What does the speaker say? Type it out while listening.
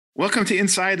Welcome to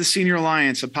Inside the Senior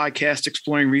Alliance, a podcast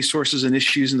exploring resources and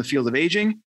issues in the field of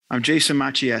aging. I'm Jason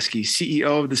Jankowski,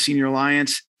 CEO of the Senior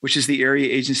Alliance, which is the area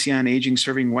agency on aging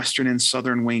serving Western and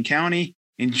Southern Wayne County.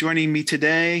 And joining me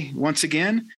today, once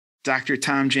again, Dr.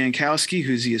 Tom Jankowski,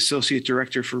 who's the Associate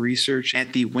Director for Research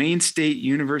at the Wayne State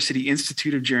University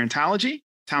Institute of Gerontology.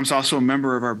 Tom's also a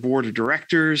member of our board of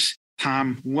directors.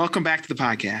 Tom, welcome back to the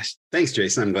podcast. Thanks,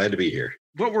 Jason. I'm glad to be here.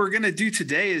 What we're going to do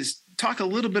today is talk a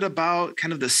little bit about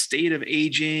kind of the state of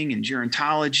aging and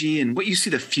gerontology and what you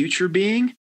see the future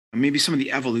being, maybe some of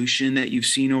the evolution that you've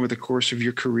seen over the course of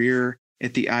your career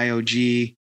at the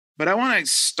IOG. But I want to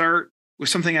start with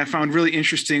something I found really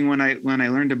interesting when I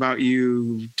learned about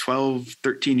you 12,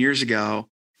 13 years ago,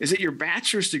 is that your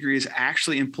bachelor's degree is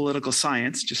actually in political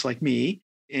science, just like me.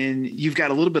 And you've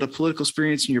got a little bit of political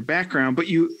experience in your background, but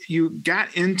you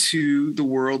got into the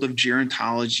world of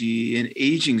gerontology and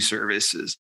aging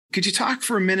services. Could you talk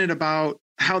for a minute about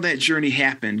how that journey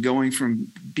happened, going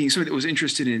from being somebody that was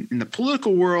interested in the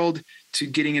political world to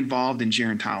getting involved in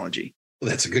gerontology? Well,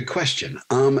 that's a good question.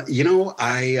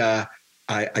 I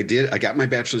got my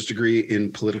bachelor's degree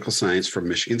in political science from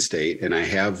Michigan State, and I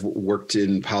have worked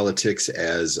in politics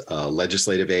as a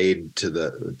legislative aide to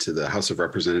the House of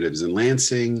Representatives in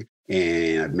Lansing,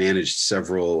 and I've managed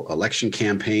several election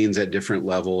campaigns at different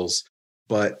levels.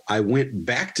 But I went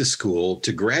back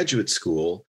to graduate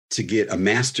school to get a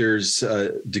master's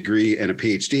degree and a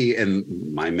PhD, and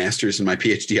my master's and my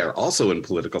PhD are also in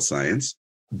political science.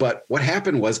 But what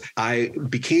happened was I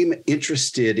became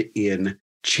interested in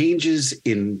changes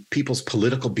in people's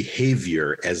political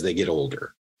behavior as they get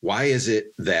older. Why is it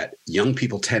that young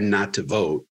people tend not to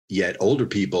vote, yet older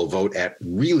people vote at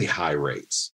really high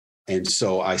rates? And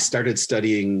so I started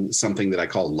studying something that I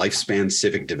call lifespan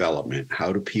civic development.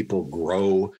 How do people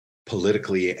grow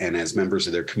politically and as members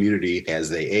of their community as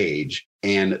they age?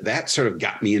 And that sort of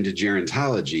got me into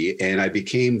gerontology, and I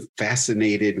became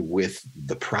fascinated with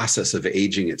the process of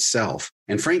aging itself.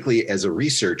 And frankly, as a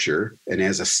researcher and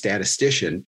as a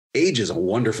statistician, age is a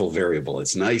wonderful variable.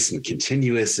 It's nice and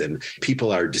continuous, and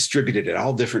people are distributed at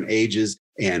all different ages.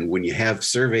 And when you have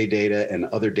survey data and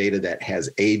other data that has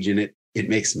age in it, it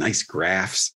makes nice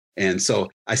graphs. And so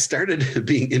I started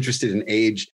being interested in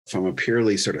age from a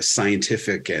purely sort of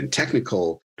scientific and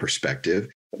technical perspective.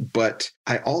 But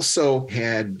I also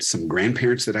had some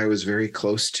grandparents that I was very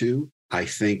close to. I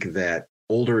think that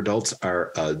older adults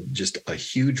are just a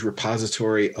huge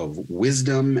repository of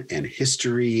wisdom and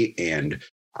history. And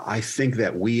I think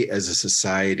that we as a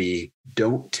society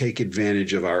don't take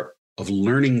advantage of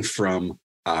learning from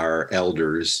our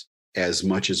elders as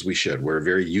much as we should. We're a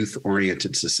very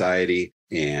youth-oriented society,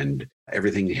 and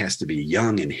everything has to be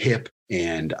young and hip.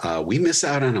 And we miss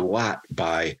out on a lot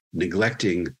by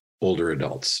neglecting older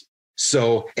adults.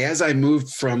 So as I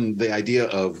moved from the idea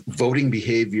of voting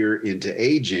behavior into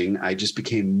aging, I just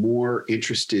became more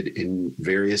interested in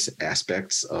various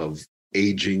aspects of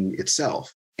aging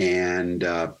itself. And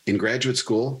in graduate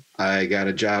school, I got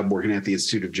a job working at the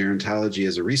Institute of Gerontology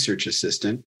as a research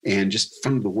assistant, and just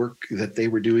found the work that they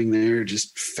were doing there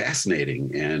just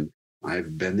fascinating. And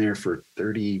I've been there for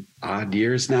 30 odd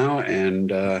years now,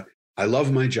 and I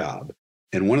love my job.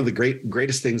 And one of the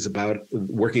greatest things about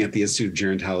working at the Institute of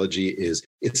Gerontology is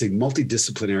it's a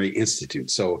multidisciplinary institute.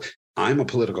 So I'm a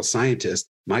political scientist.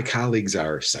 My colleagues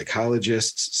are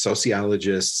psychologists,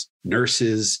 sociologists,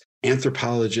 nurses,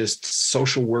 anthropologists,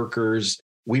 social workers.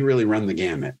 We really run the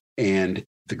gamut. And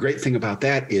the great thing about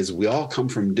that is we all come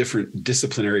from different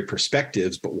disciplinary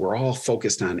perspectives, but we're all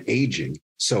focused on aging.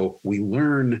 So we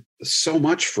learn so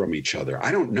much from each other.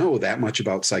 I don't know that much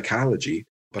about psychology,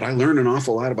 but I learn an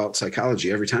awful lot about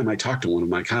psychology every time I talk to one of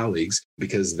my colleagues,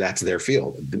 because that's their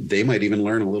field. They might even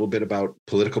learn a little bit about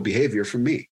political behavior from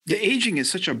me. The aging is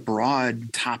such a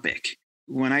broad topic.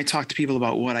 When I talk to people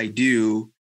about what I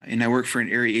do, and I work for an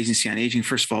area agency on aging,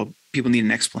 first of all, people need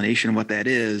an explanation of what that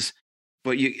is.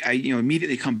 But I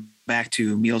immediately come back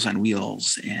to Meals on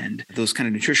Wheels and those kind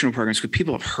of nutritional programs, because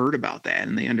people have heard about that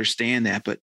and they understand that.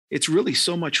 But it's really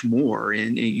so much more.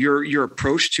 And your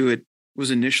approach to it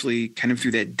was initially kind of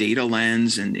through that data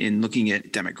lens and in looking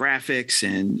at demographics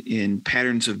and in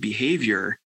patterns of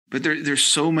behavior. But there's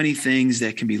so many things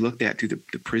that can be looked at through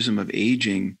the prism of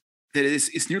aging that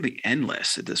it's nearly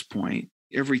endless at this point.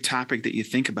 Every topic that you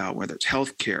think about, whether it's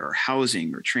healthcare or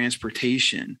housing or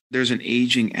transportation, there's an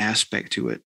aging aspect to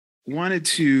it. Wanted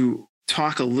to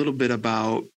talk a little bit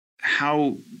about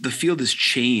how the field has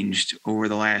changed over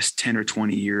the last 10 or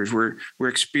 20 years. We're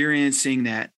experiencing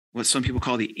that, what some people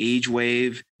call the age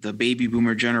wave, the baby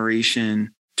boomer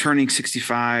generation, turning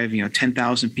 65,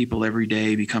 10,000 people every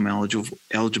day become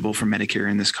eligible for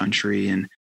Medicare in this country. And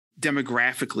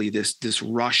demographically this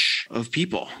rush of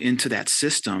people into that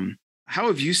system. How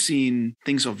have you seen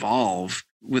things evolve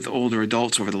with older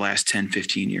adults over the last 10,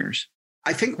 15 years?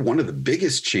 I think one of the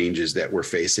biggest changes that we're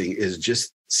facing is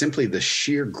just simply the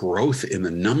sheer growth in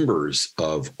the numbers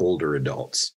of older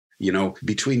adults.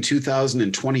 Between 2000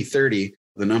 and 2030,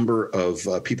 the number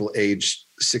of people aged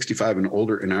 65 and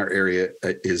older in our area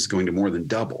is going to more than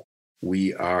double.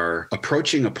 We are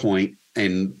approaching a point,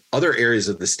 and other areas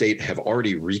of the state have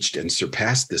already reached and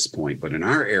surpassed this point. But in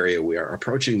our area, we are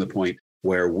approaching the point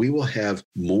where we will have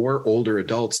more older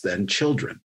adults than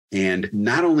children. And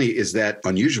not only is that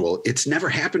unusual, it's never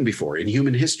happened before in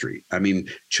human history. I mean,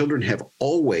 children have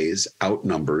always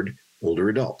outnumbered older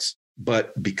adults.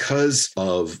 But because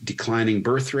of declining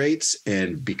birth rates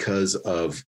and because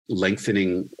of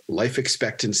lengthening life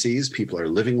expectancies, people are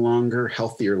living longer,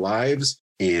 healthier lives,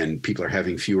 and people are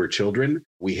having fewer children.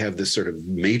 We have this sort of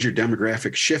major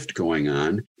demographic shift going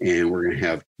on, and we're going to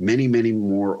have many, many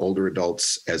more older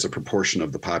adults as a proportion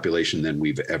of the population than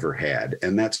we've ever had.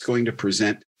 And that's going to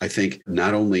present, I think,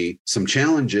 not only some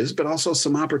challenges, but also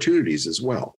some opportunities as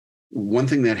well. One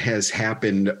thing that has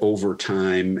happened over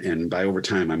time, and by over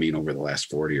time, I mean over the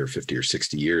last 40 or 50 or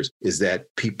 60 years, is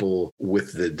that people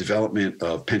with the development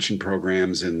of pension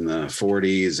programs in the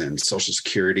 40s and Social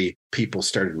Security, people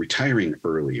started retiring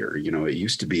earlier. It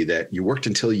used to be that you worked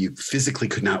until you physically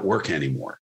could not work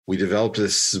anymore. We developed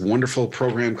this wonderful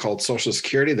program called Social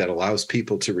Security that allows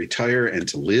people to retire and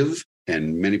to live.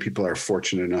 And many people are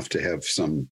fortunate enough to have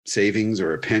some savings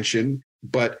or a pension.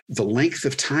 But the length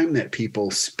of time that people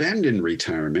spend in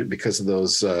retirement because of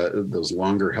those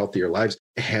longer, healthier lives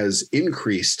has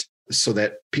increased so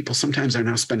that people sometimes are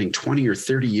now spending 20 or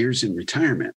 30 years in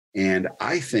retirement. And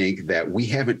I think that we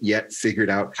haven't yet figured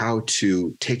out how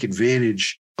to take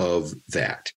advantage of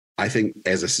that. I think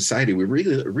as a society, we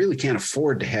really can't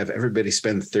afford to have everybody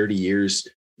spend 30 years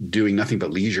doing nothing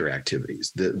but leisure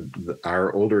activities.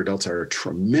 Our older adults are a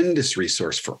tremendous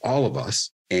resource for all of us.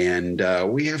 And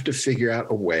we have to figure out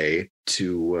a way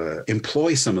to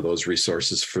employ some of those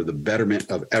resources for the betterment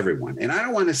of everyone. And I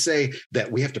don't want to say that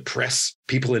we have to press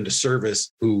people into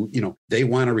service who, they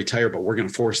want to retire, but we're going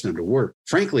to force them to work.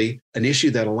 Frankly, an issue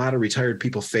that a lot of retired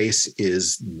people face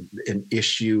is an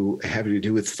issue having to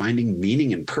do with finding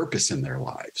meaning and purpose in their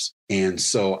lives. And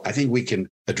so I think we can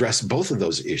address both of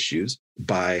those issues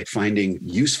by finding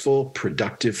useful,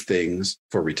 productive things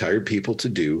for retired people to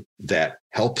do that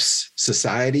helps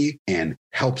society and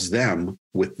helps them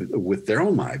with their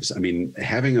own lives. I mean,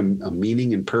 having a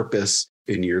meaning and purpose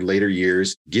in your later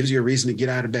years gives you a reason to get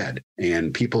out of bed.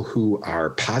 And people who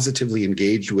are positively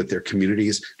engaged with their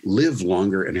communities live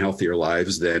longer and healthier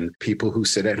lives than people who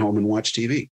sit at home and watch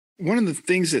TV. One of the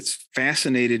things that's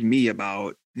fascinated me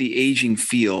about the aging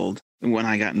field when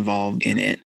I got involved in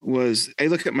it was I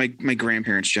look at my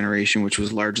grandparents' generation, which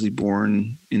was largely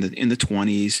born in the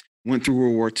 20s, went through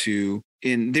World War II,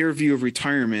 and their view of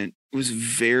retirement was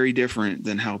very different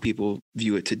than how people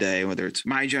view it today, whether it's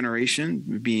my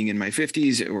generation being in my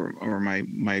 50s or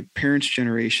my parents'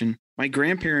 generation. My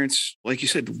grandparents, like you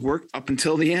said, worked up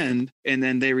until the end, and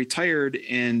then they retired,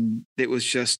 and it was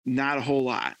just not a whole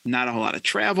lot of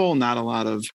travel, not a lot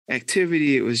of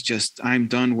activity. It was just, I'm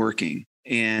done working.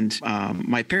 And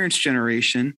my parents'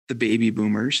 generation, the baby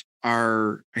boomers,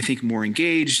 are, I think, more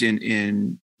engaged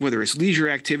in whether it's leisure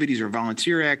activities or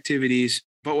volunteer activities.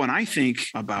 But when I think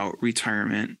about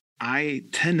retirement, I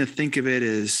tend to think of it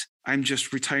as I'm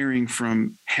just retiring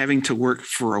from having to work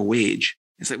for a wage.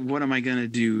 It's like, what am I going to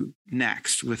do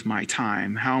next with my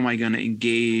time? How am I going to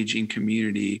engage in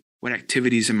community? What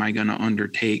activities am I going to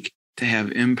undertake to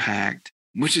have impact?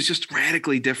 Which is just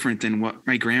radically different than what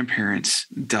my grandparents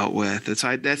dealt with.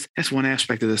 That's one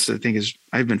aspect of this that I think is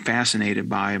I've been fascinated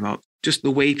by about just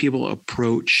the way people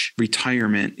approach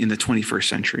retirement in the 21st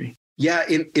century. Yeah,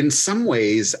 in some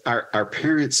ways, our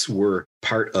parents were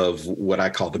part of what I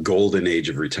call the golden age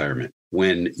of retirement,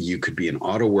 when you could be an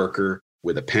auto worker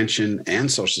with a pension and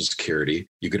Social Security.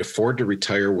 You could afford to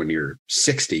retire when you're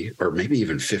 60 or maybe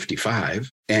even 55.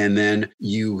 And then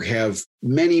you have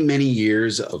many, many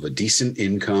years of a decent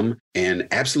income and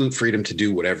absolute freedom to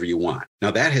do whatever you want.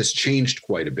 Now, that has changed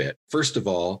quite a bit. First of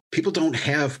all, people don't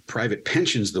have private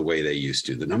pensions the way they used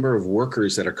to. The number of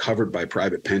workers that are covered by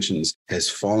private pensions has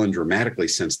fallen dramatically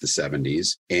since the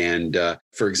 70s. And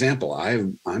for example,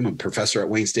 I'm a professor at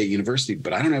Wayne State University,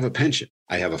 but I don't have a pension.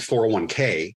 I have a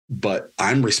 401k, but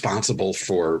I'm responsible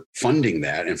for funding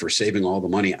that and for saving all the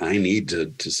money I need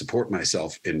to support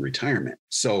myself in retirement.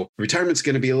 So retirement's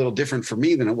going to be a little different for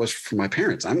me than it was for my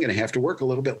parents. I'm going to have to work a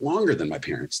little bit longer than my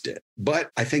parents did.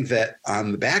 But I think that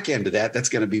on the back end of that, that's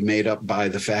going to be made up by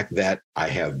the fact that I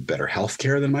have better health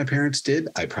care than my parents did.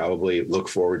 I probably look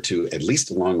forward to at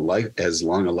least as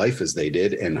long a life as they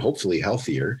did, and hopefully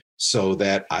healthier, so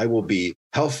that I will be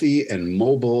healthy and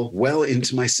mobile well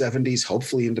into my 70s,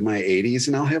 hopefully into my 80s,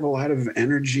 and I'll have a lot of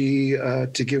energy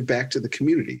to give back to the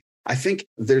community. I think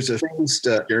there's a famous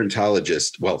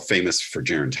gerontologist, famous for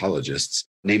gerontologists,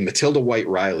 named Matilda White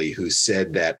Riley, who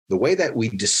said that the way that we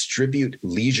distribute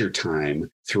leisure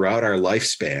time throughout our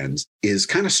lifespans is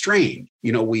kind of strange.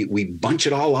 We bunch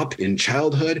it all up in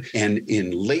childhood and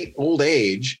in late old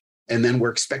age, and then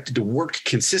we're expected to work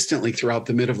consistently throughout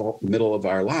the middle of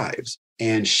our lives.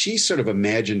 And she sort of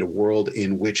imagined a world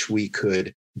in which we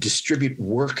could distribute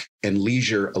work and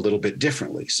leisure a little bit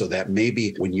differently, so that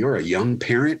maybe when you're a young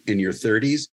parent in your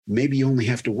 30s, maybe you only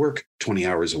have to work 20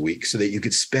 hours a week so that you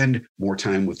could spend more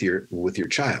time with your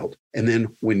child. And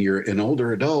then when you're an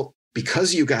older adult,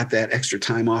 because you got that extra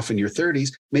time off in your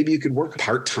 30s, maybe you could work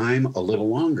part-time a little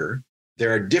longer.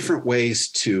 There are different ways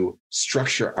to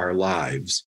structure our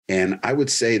lives. And I would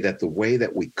say that the way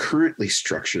that we currently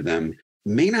structure them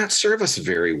may not serve us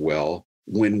very well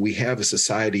when we have a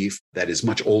society that is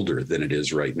much older than it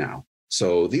is right now.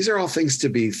 So these are all things to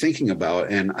be thinking about,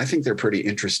 and I think they're pretty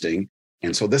interesting.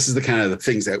 And so this is the kind of the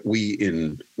things that we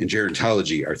in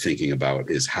gerontology are thinking about,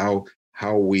 is how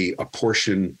we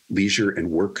apportion leisure and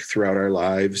work throughout our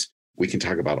lives. We can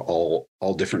talk about all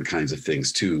different kinds of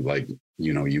things too, like,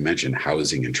 you mentioned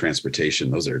housing and transportation.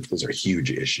 Those are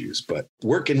huge issues, but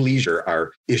work and leisure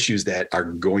are issues that are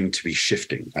going to be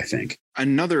shifting, I think.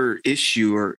 Another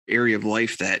issue or area of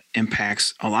life that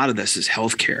impacts a lot of this is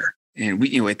healthcare. And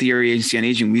we, at the Area Agency on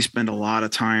Aging, we spend a lot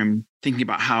of time thinking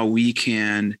about how we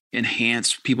can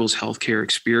enhance people's healthcare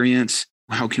experience.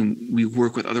 How can we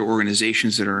work with other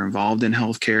organizations that are involved in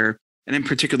healthcare? And I'm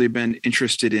particularly been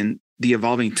interested in the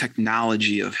evolving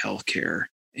technology of healthcare,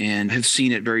 and have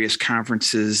seen at various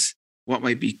conferences what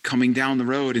might be coming down the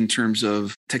road in terms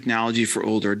of technology for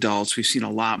older adults. We've seen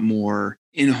a lot more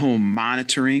in-home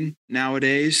monitoring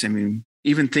nowadays. I mean,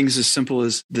 even things as simple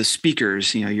as the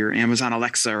speakers, your Amazon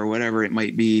Alexa or whatever it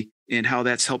might be, and how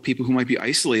that's helped people who might be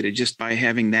isolated just by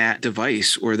having that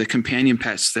device, or the companion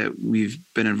pets that we've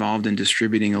been involved in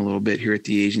distributing a little bit here at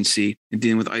the agency, and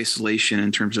dealing with isolation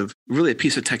in terms of really a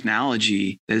piece of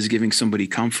technology that is giving somebody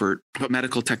comfort, but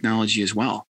medical technology as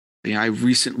well. I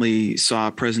recently saw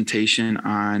a presentation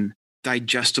on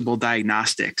digestible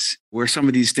diagnostics, where some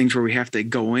of these things where we have to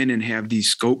go in and have these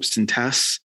scopes and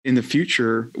tests. In the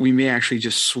future, we may actually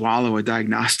just swallow a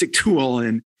diagnostic tool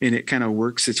and it kind of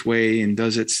works its way and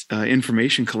does its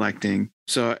information collecting.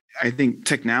 So I think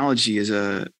technology is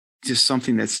just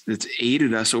something that's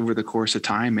aided us over the course of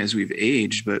time as we've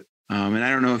aged. But and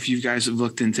I don't know if you guys have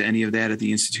looked into any of that at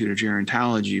the Institute of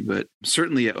Gerontology, but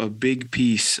certainly a big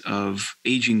piece of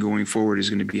aging going forward is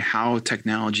going to be how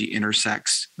technology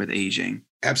intersects with aging.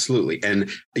 Absolutely. And,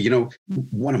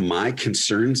 one of my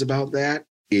concerns about that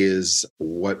is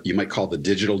what you might call the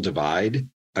digital divide.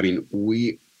 I mean,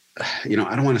 I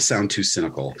don't want to sound too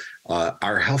cynical.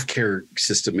 Our healthcare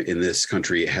system in this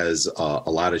country has a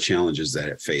lot of challenges that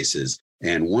it faces.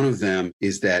 And one of them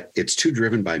is that it's too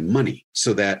driven by money,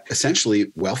 so that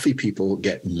essentially wealthy people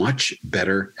get much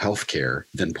better healthcare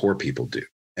than poor people do.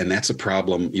 And that's a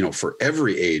problem, for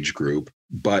every age group,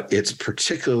 but it's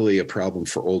particularly a problem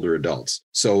for older adults.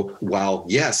 So while,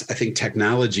 yes, I think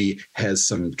technology has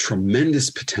some tremendous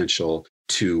potential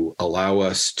to allow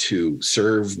us to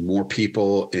serve more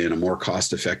people in a more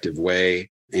cost-effective way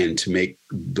and to make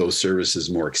those services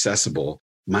more accessible,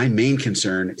 my main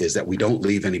concern is that we don't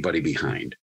leave anybody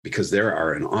behind, because there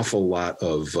are an awful lot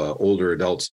of older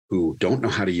adults who don't know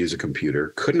how to use a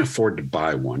computer, couldn't afford to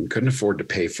buy one, couldn't afford to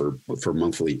pay for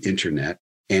monthly internet.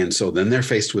 And so then they're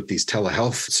faced with these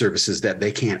telehealth services that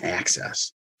they can't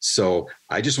access. So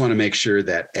I just want to make sure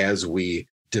that as we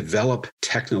develop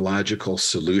technological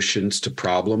solutions to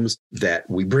problems, that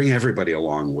we bring everybody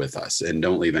along with us and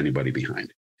don't leave anybody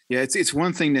behind. Yeah, it's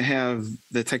one thing to have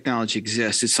the technology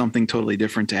exist. It's something totally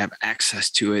different to have access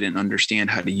to it and understand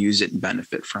how to use it and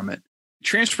benefit from it.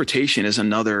 Transportation is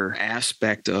another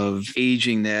aspect of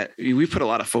aging that we put a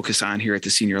lot of focus on here at the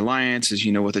Senior Alliance, as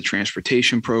you know, with the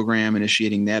transportation program,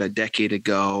 initiating that a decade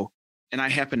ago. And I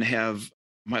happen to have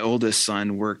my oldest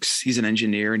son he's an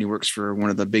engineer and he works for one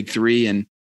of the big three, and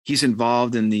he's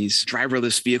involved in these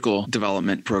driverless vehicle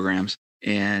development programs.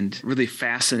 And really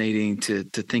fascinating to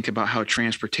think about how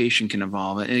transportation can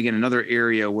evolve. And again, another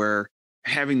area where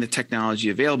having the technology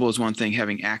available is one thing,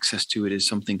 having access to it is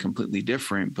something completely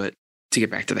different. But to get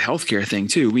back to the healthcare thing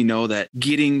too, we know that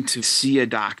getting to see a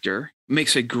doctor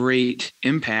makes a great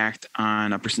impact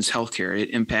on a person's healthcare. It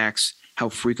impacts how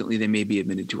frequently they may be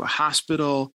admitted to a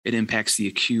hospital. It impacts the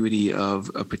acuity of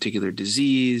a particular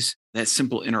disease. That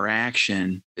simple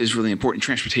interaction is really important.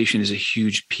 Transportation is a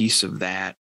huge piece of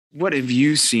that. What have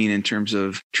you seen in terms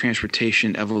of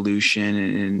transportation evolution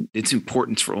and its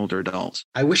importance for older adults?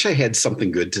 I wish I had something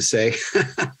good to say.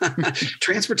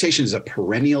 Transportation is a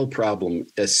perennial problem,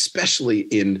 especially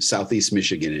in Southeast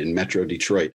Michigan and Metro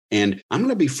Detroit. And I'm going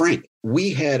to be frank,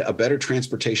 we had a better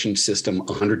transportation system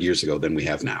 100 years ago than we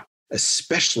have now,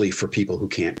 especially for people who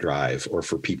can't drive or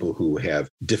for people who have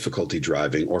difficulty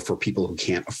driving or for people who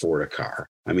can't afford a car.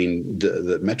 I mean,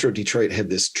 the Metro Detroit had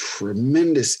this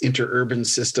tremendous interurban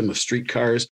system of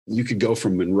streetcars. You could go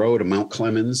from Monroe to Mount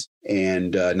Clemens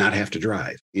and not have to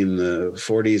drive. In the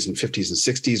 40s and 50s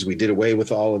and 60s, we did away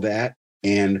with all of that.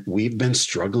 And we've been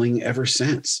struggling ever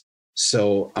since.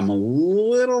 So I'm a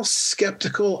little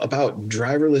skeptical about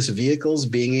driverless vehicles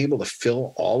being able to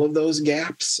fill all of those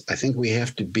gaps. I think we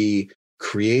have to be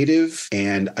creative,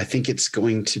 and I think it's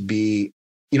going to be,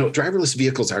 driverless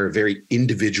vehicles are a very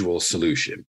individual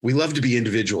solution. We love to be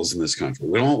individuals in this country.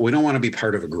 We don't want to be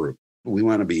part of a group. We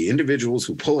want to be individuals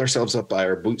who pull ourselves up by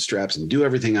our bootstraps and do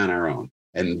everything on our own.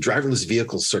 And driverless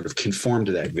vehicles sort of conform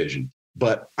to that vision.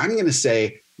 But I'm going to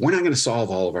say we're not going to solve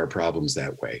all of our problems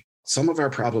that way. Some of our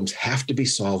problems have to be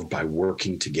solved by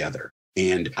working together.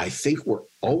 And I think we're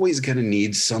always going to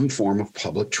need some form of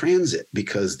public transit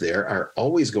because there are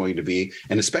always going to be,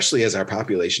 and especially as our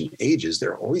population ages,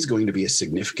 there are always going to be a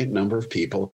significant number of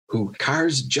people who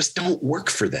cars just don't work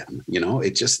for them.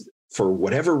 It just, for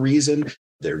whatever reason,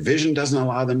 their vision doesn't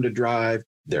allow them to drive.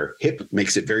 Their hip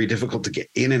makes it very difficult to get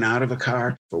in and out of a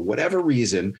car. For whatever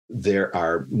reason, there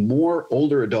are more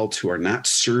older adults who are not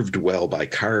served well by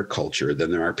car culture than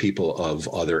there are people of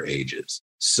other ages.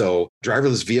 So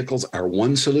driverless vehicles are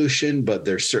one solution, but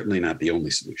they're certainly not the only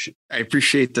solution. I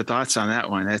appreciate the thoughts on that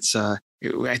one. That's I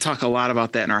talk a lot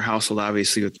about that in our household,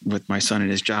 obviously, with my son and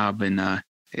his job. And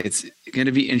it's going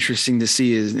to be interesting to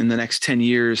see is in the next 10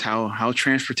 years how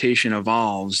transportation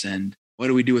evolves and what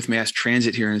do we do with mass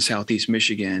transit here in Southeast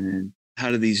Michigan? And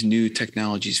how do these new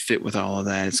technologies fit with all of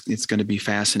that? It's going to be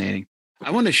fascinating.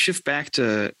 I want to shift back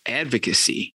to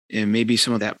advocacy and maybe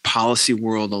some of that policy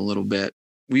world a little bit.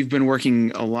 We've been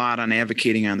working a lot on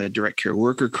advocating on the direct care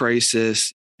worker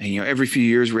crisis. And, every few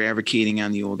years we're advocating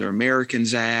on the Older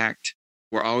Americans Act.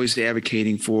 We're always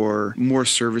advocating for more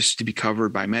service to be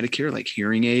covered by Medicare, like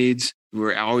hearing aids.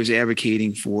 We're always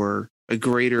advocating for a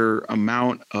greater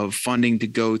amount of funding to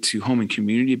go to home and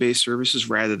community-based services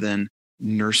rather than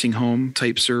nursing home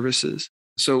type services.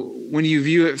 So when you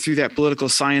view it through that political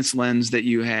science lens that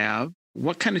you have,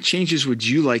 what kind of changes would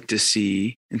you like to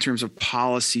see in terms of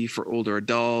policy for older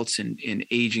adults and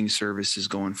aging services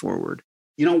going forward?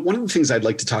 One of the things I'd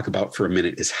like to talk about for a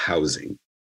minute is housing,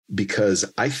 because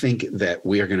I think that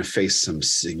we are going to face some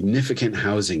significant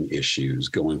housing issues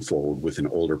going forward with an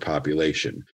older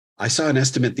population. I saw an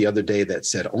estimate the other day that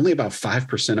said only about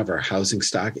 5% of our housing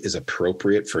stock is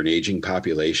appropriate for an aging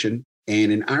population.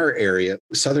 And in our area,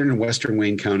 southern and western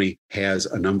Wayne County has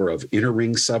a number of inner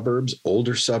ring suburbs,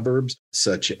 older suburbs,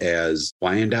 such as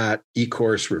Wyandotte,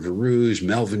 Ecorse, River Rouge,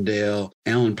 Melvindale,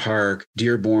 Allen Park,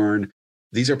 Dearborn.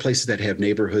 These are places that have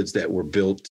neighborhoods that were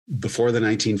built before the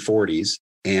 1940s.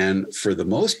 And for the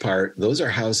most part, those are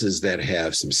houses that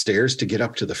have some stairs to get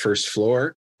up to the first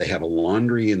floor. They have a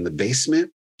laundry in the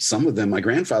basement. Some of them, my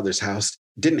grandfather's house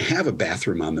didn't have a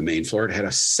bathroom on the main floor. It had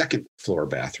a second floor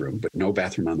bathroom, but no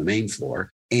bathroom on the main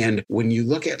floor. And when you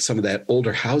look at some of that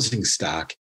older housing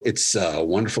stock, it's a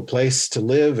wonderful place to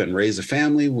live and raise a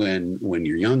family when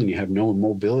you're young and you have no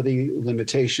mobility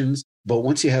limitations. But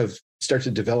once you start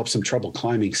to develop some trouble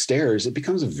climbing stairs, it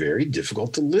becomes very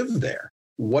difficult to live there.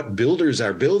 What builders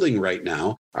are building right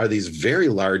now are these very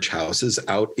large houses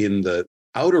out in the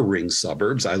outer ring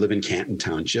suburbs. I live in Canton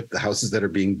Township. The houses that are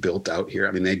being built out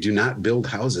here, they do not build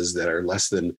houses that are less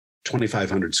than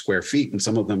 2,500 square feet, and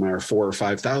some of them are 4,000 or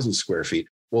 5,000 square feet.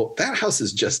 Well, that house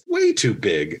is just way too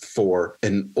big for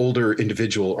an older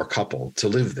individual or couple to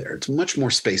live there. It's much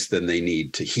more space than they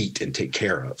need to heat and take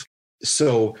care of.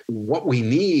 So what we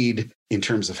need in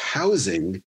terms of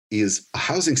housing is a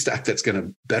housing stock that's going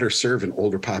to better serve an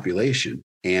older population.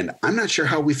 And I'm not sure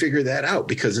how we figure that out,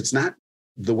 because it's not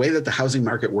the way that the housing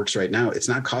market works right now. It's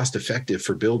not cost effective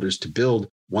for builders to build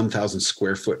 1,000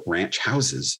 square foot ranch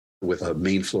houses with a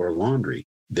main floor laundry.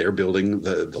 They're building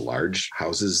the large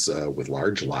houses with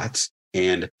large lots,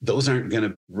 and those aren't going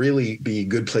to really be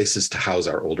good places to house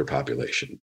our older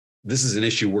population. This is an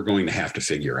issue we're going to have to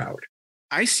figure out.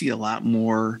 I see a lot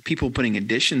more people putting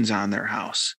additions on their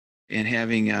house and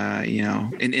having,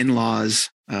 an in-laws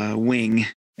wing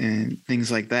and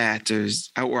things like that. There's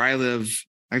out where I live,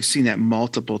 I've seen that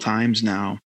multiple times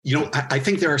now. I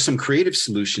think there are some creative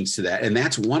solutions to that, and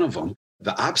that's one of them.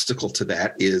 The obstacle to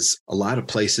that is a lot of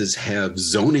places have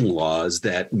zoning laws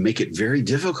that make it very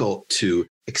difficult to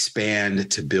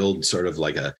expand, to build sort of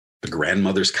like a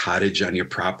grandmother's cottage on your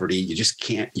property. You just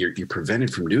can't, you're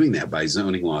prevented from doing that by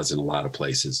zoning laws in a lot of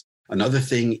places. Another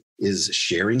thing is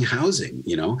sharing housing.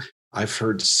 I've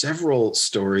heard several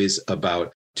stories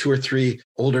about 2 or 3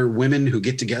 older women who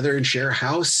get together and share a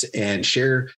house and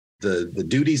share the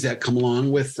duties that come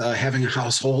along with having a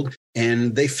household,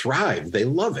 and they thrive. They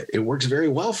love it. It works very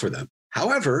well for them.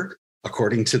 However,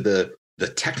 according to the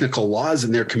technical laws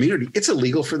in their community, it's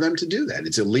illegal for them to do that.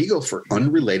 It's illegal for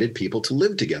unrelated people to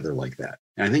live together like that.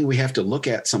 And I think we have to look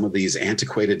at some of these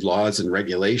antiquated laws and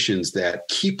regulations that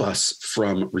keep us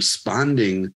from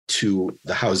responding to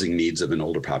the housing needs of an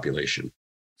older population.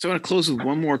 So I want to close with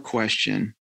one more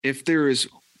question. If there is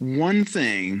one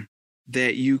thing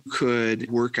that you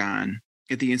could work on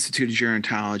at the Institute of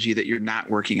Gerontology that you're not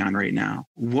working on right now,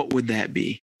 what would that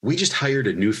be? We just hired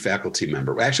a new faculty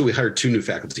member. Actually, we hired 2 new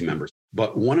faculty members,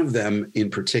 but one of them in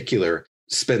particular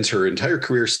spends her entire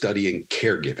career studying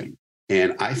caregiving.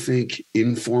 And I think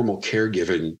informal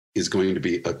caregiving is going to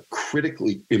be a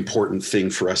critically important thing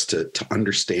for us to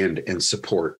understand and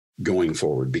support going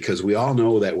forward, because we all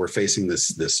know that we're facing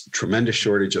this tremendous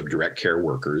shortage of direct care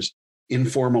workers.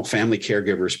 Informal family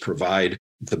caregivers provide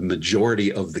the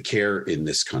majority of the care in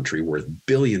this country, worth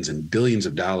billions and billions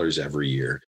of dollars every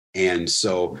year. And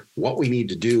so what we need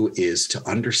to do is to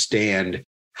understand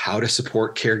how to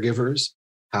support caregivers,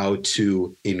 how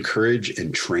to encourage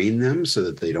and train them so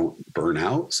that they don't burn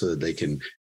out, so that they can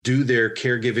do their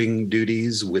caregiving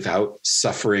duties without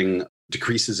suffering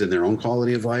decreases in their own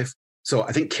quality of life. So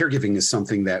I think caregiving is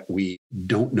something that we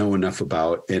don't know enough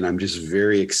about. And I'm just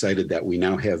very excited that we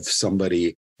now have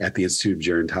somebody at the Institute of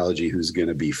Gerontology who's going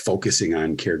to be focusing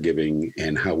on caregiving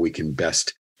and how we can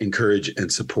best encourage and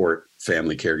support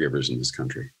family caregivers in this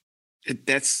country.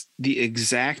 That's the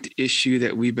exact issue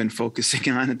that we've been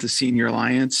focusing on at the Senior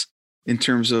Alliance in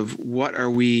terms of what are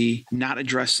we not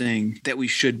addressing that we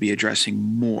should be addressing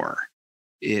more.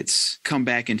 It's come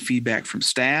back in feedback from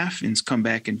staff, and it's come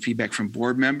back in feedback from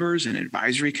board members and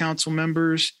advisory council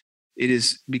members. It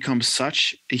has become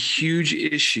such a huge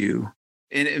issue.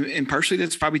 And partially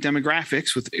that's probably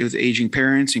demographics with aging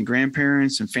parents and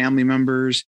grandparents and family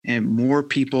members, and more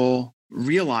people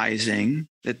realizing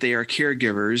that they are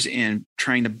caregivers and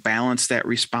trying to balance that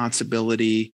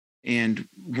responsibility and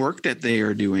work that they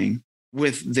are doing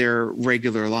with their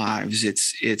regular lives.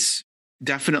 It's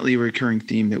definitely a recurring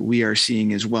theme that we are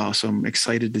seeing as well. So I'm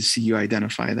excited to see you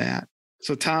identify that.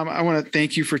 So Tom, I want to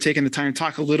thank you for taking the time to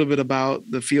talk a little bit about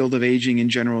the field of aging in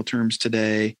general terms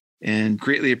today, and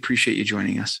greatly appreciate you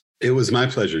joining us. It was my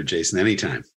pleasure, Jason,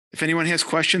 anytime. If anyone has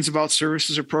questions about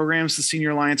services or programs the Senior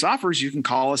Alliance offers, you can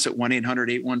call us at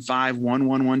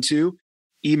 1-800-815-1112.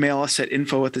 Email us at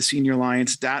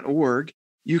info@thesenioralliance.org.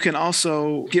 You can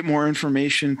also get more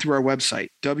information through our website,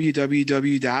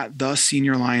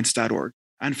 www.thesenioralliance.org.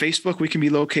 On Facebook, we can be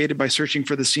located by searching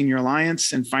for the Senior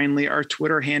Alliance. And finally, our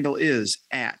Twitter handle is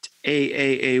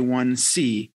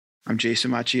 @AAA1C. I'm Jason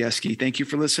Maciejewski. Thank you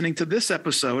for listening to this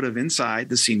episode of Inside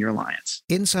the Senior Alliance.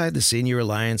 Inside the Senior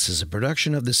Alliance is a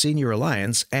production of the Senior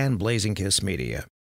Alliance and Blazing Kiss Media.